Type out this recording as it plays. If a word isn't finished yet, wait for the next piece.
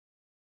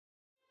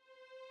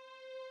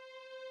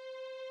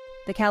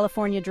the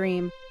California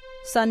dream.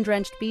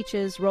 Sun-drenched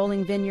beaches,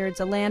 rolling vineyards,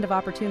 a land of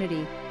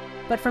opportunity.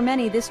 But for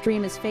many, this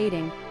dream is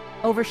fading,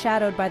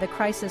 overshadowed by the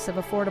crisis of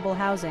affordable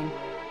housing.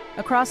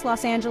 Across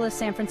Los Angeles,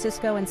 San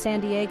Francisco, and San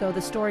Diego,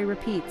 the story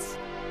repeats.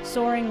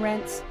 Soaring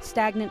rents,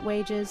 stagnant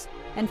wages,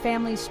 and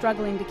families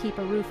struggling to keep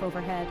a roof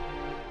overhead.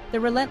 The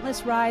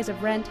relentless rise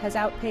of rent has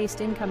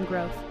outpaced income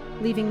growth,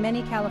 leaving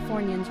many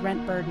Californians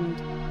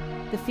rent-burdened.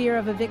 The fear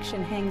of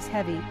eviction hangs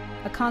heavy,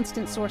 a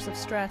constant source of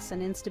stress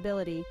and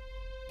instability.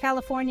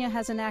 California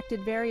has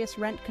enacted various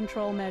rent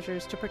control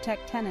measures to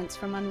protect tenants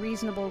from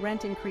unreasonable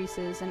rent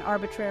increases and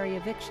arbitrary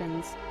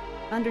evictions.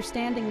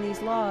 Understanding these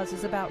laws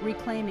is about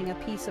reclaiming a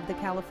piece of the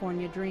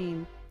California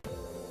dream.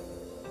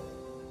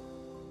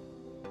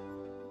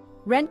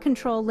 Rent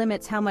control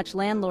limits how much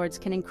landlords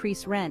can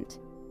increase rent.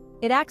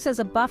 It acts as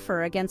a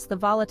buffer against the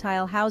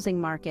volatile housing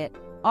market,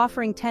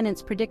 offering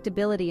tenants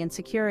predictability and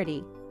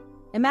security.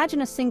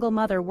 Imagine a single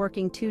mother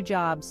working 2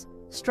 jobs,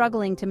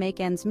 struggling to make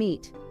ends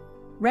meet.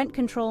 Rent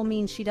control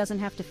means she doesn't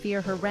have to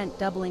fear her rent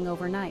doubling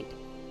overnight.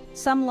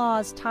 Some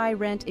laws tie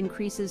rent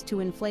increases to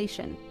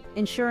inflation,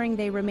 ensuring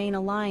they remain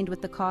aligned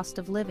with the cost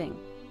of living.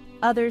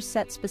 Others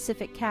set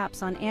specific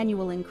caps on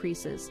annual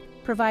increases,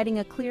 providing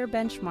a clear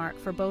benchmark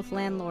for both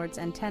landlords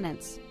and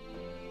tenants.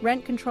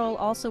 Rent control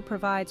also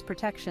provides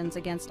protections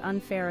against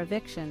unfair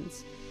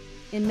evictions.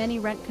 In many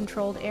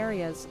rent-controlled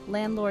areas,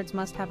 landlords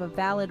must have a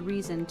valid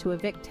reason to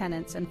evict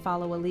tenants and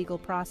follow a legal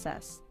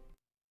process.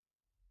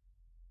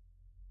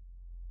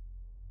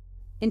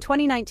 In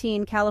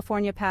 2019,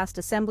 California passed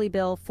Assembly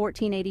Bill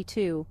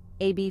 1482,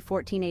 AB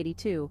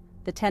 1482,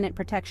 the Tenant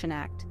Protection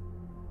Act.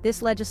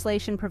 This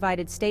legislation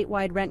provided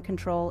statewide rent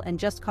control and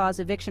just cause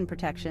eviction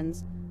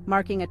protections,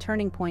 marking a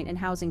turning point in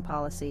housing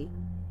policy.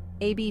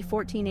 AB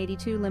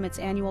 1482 limits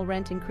annual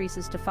rent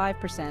increases to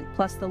 5%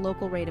 plus the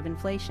local rate of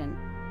inflation,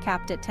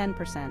 capped at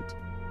 10%.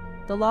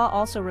 The law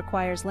also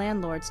requires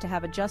landlords to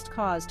have a just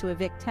cause to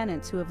evict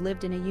tenants who have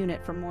lived in a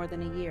unit for more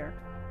than a year.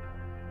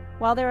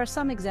 While there are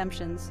some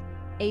exemptions,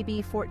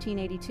 AB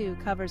 1482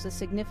 covers a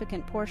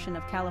significant portion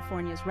of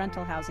California's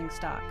rental housing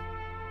stock.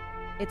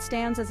 It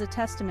stands as a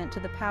testament to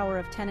the power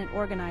of tenant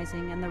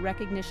organizing and the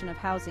recognition of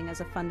housing as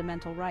a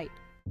fundamental right.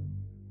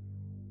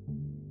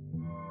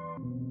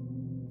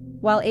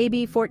 While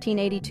AB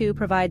 1482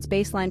 provides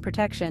baseline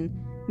protection,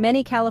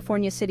 many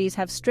California cities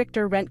have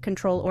stricter rent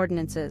control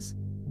ordinances.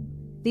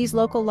 These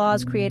local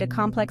laws create a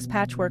complex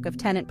patchwork of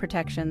tenant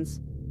protections.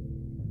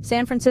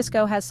 San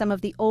Francisco has some of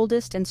the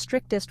oldest and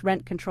strictest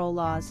rent control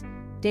laws,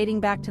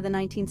 dating back to the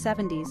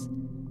 1970s.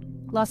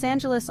 Los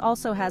Angeles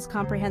also has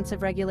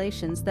comprehensive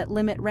regulations that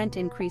limit rent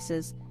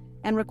increases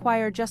and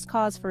require just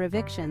cause for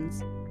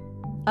evictions.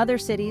 Other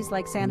cities,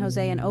 like San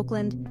Jose and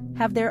Oakland,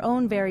 have their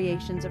own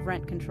variations of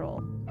rent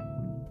control.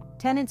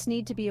 Tenants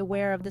need to be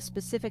aware of the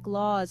specific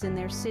laws in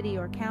their city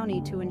or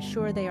county to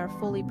ensure they are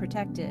fully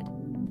protected.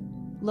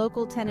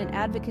 Local tenant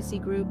advocacy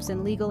groups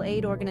and legal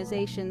aid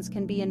organizations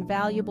can be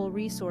invaluable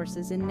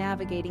resources in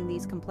navigating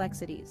these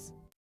complexities.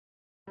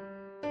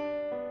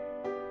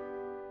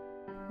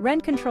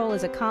 Rent control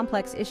is a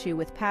complex issue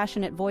with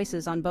passionate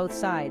voices on both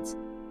sides.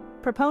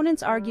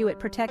 Proponents argue it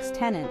protects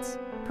tenants,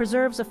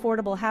 preserves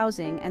affordable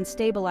housing, and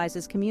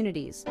stabilizes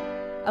communities.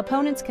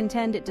 Opponents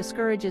contend it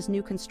discourages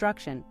new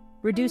construction,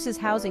 reduces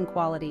housing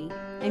quality,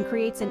 and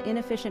creates an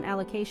inefficient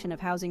allocation of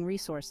housing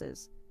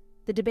resources.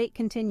 The debate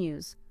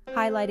continues,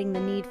 highlighting the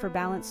need for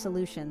balanced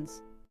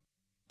solutions.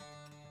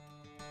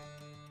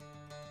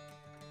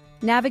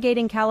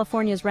 Navigating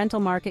California's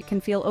rental market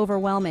can feel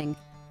overwhelming,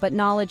 but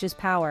knowledge is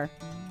power.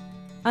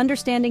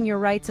 Understanding your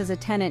rights as a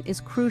tenant is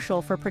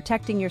crucial for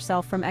protecting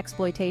yourself from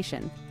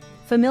exploitation.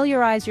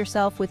 Familiarize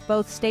yourself with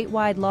both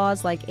statewide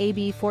laws like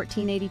AB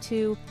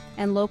 1482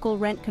 and local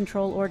rent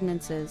control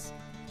ordinances.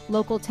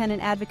 Local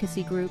tenant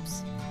advocacy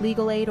groups,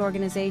 legal aid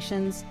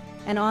organizations,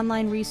 and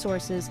online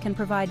resources can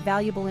provide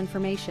valuable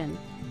information.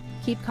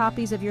 Keep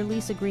copies of your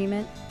lease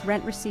agreement,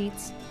 rent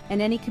receipts, and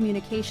any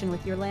communication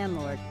with your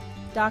landlord.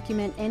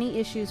 Document any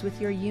issues with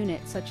your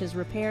unit, such as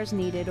repairs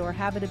needed or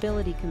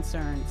habitability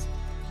concerns.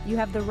 You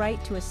have the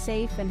right to a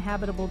safe and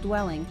habitable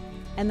dwelling,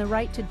 and the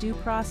right to due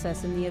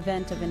process in the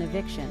event of an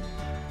eviction.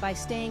 By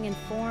staying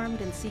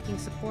informed and seeking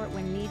support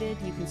when needed,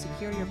 you can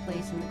secure your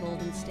place in the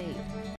Golden State.